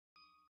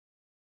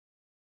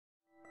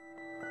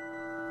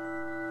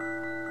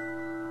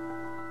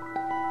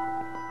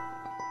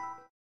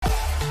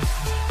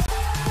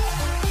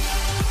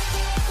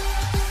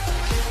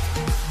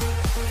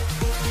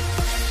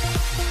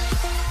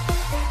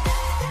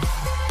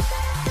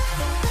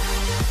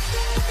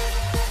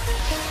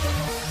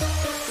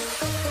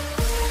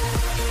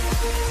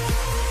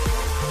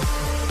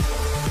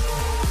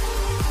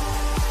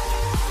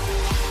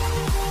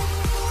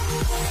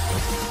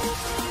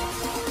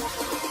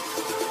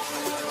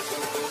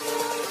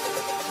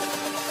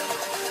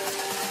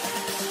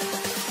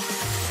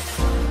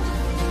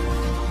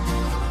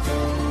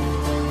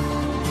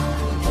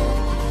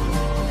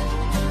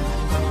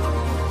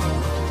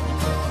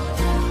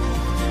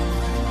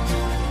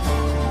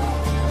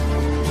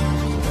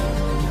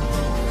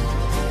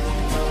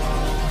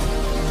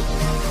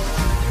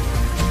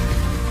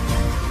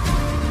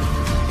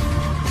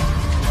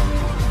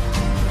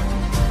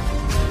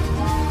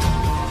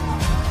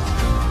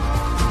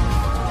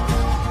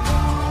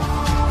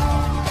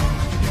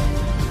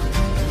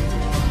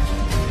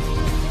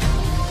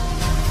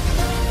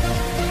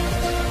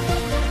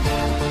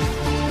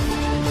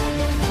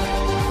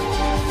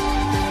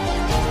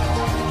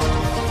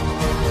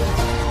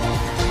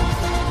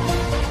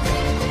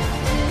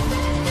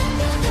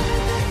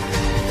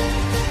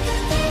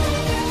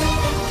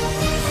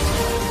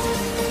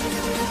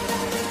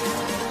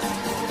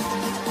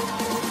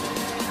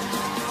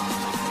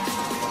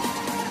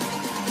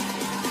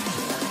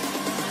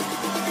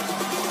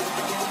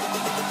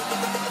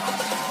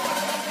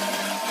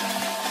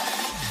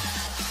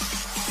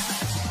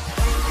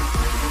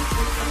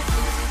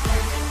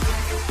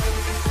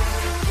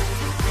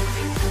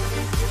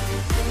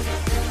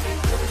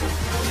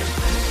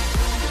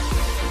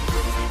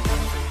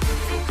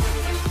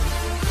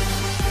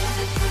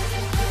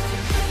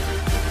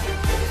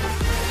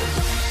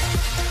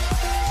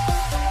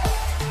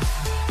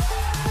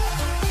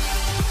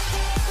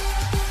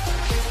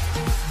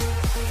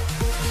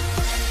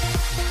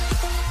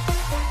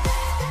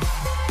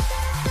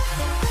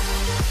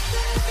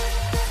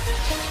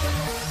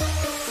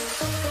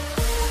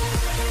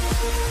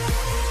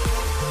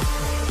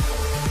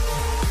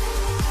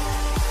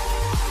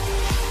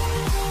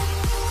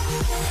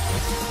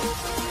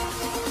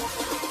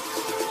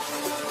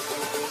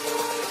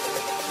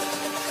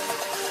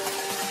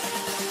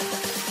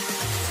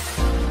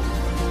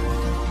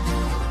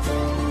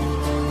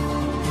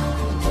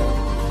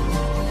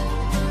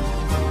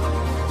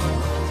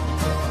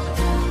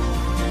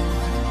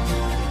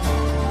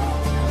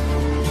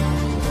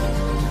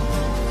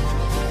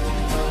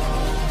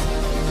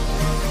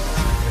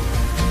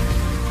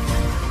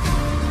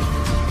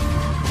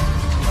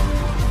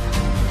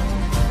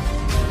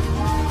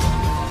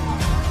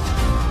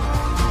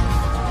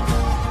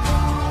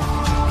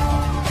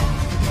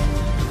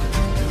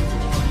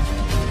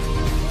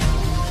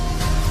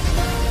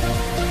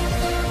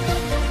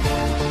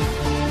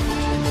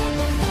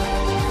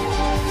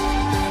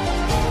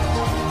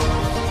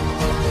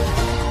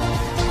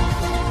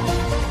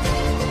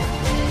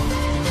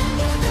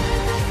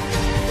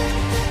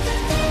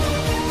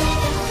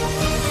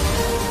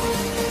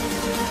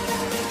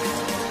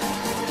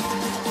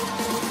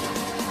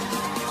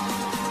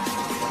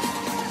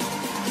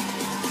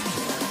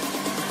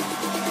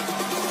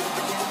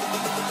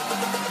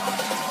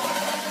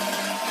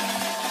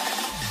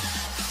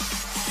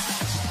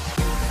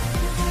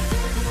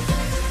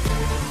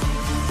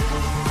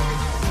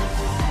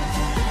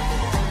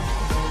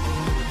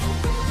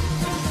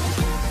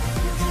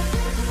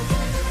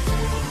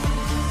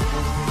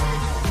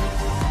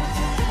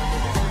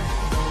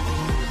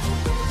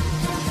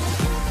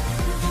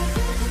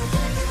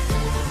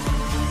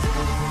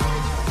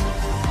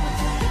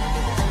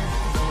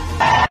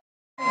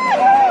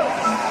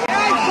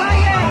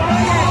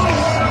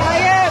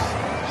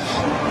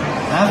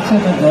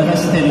After the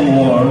devastating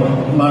war,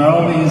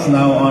 Malawi is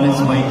now on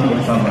its way to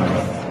recovery.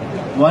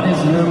 What is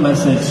your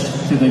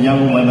message to the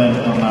young women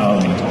of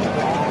Malawi?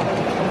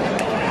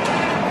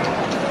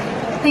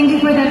 Thank you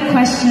for that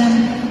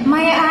question.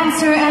 My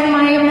answer and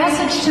my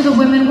message to the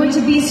women were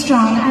to be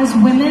strong. As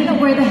women,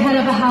 we're the head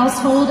of a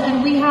household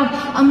and we have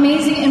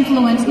amazing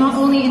influence, not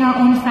only in our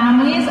own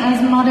families,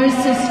 as mothers,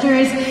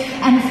 sisters,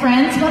 and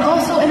friends, but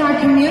also in our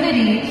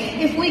community.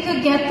 If we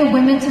could get the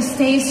women to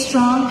stay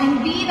strong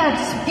and be that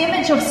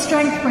image of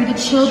strength for the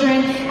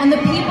children and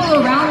the people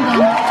around them,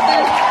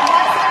 then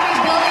once the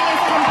rebuilding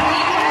is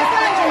complete and it's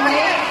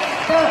underway,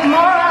 the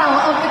morale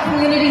of the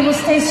community will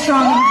stay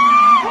strong.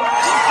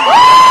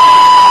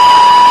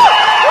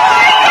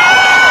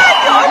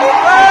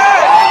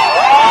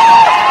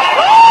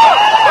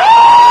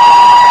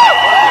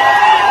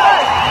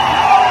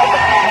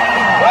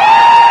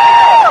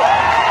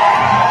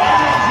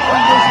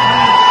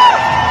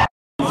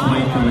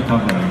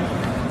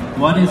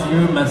 What is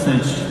your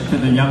message to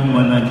the young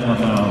women of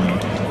Malawi?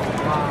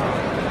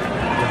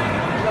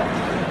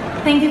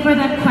 Thank you for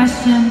that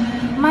question.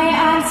 My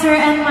answer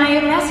and my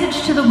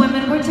message to the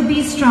women were to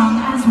be strong.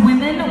 As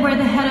women, we're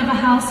the head of a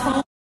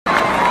household.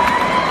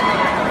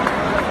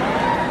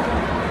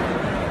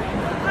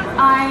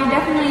 I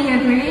definitely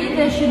agree.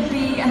 There should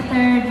be a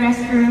third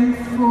restroom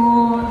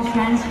for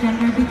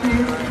transgender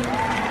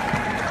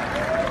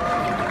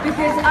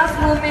because us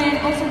women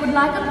also would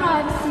like a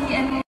privacy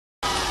and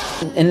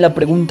En la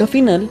pregunta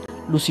final,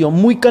 lució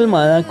muy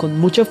calmada, con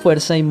mucha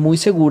fuerza y muy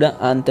segura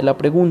ante la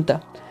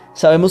pregunta.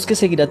 Sabemos que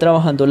seguirá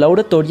trabajando la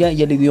oratoria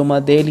y el idioma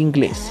del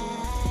inglés.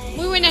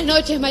 Muy buenas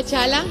noches,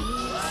 Machala.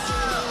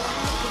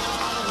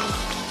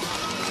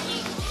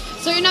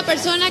 Soy una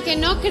persona que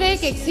no cree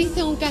que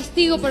existe un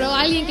castigo, pero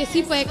alguien que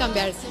sí puede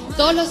cambiar.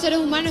 Todos los seres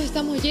humanos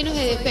estamos llenos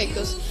de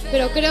defectos,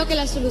 pero creo que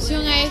la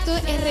solución a esto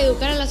es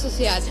reeducar a la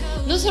sociedad,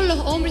 no solo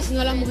los hombres,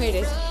 sino a las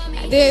mujeres.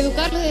 De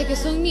educarlos desde que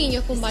son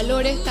niños con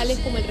valores tales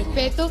como el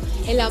respeto,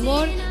 el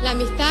amor, la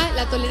amistad,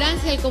 la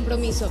tolerancia y el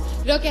compromiso.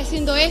 Creo que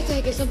haciendo esto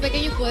desde que son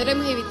pequeños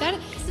podremos evitar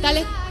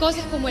tales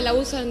cosas como el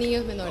abuso de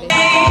niños menores. It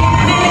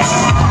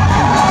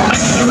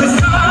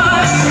was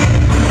hard,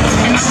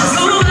 and I was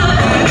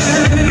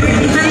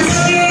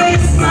so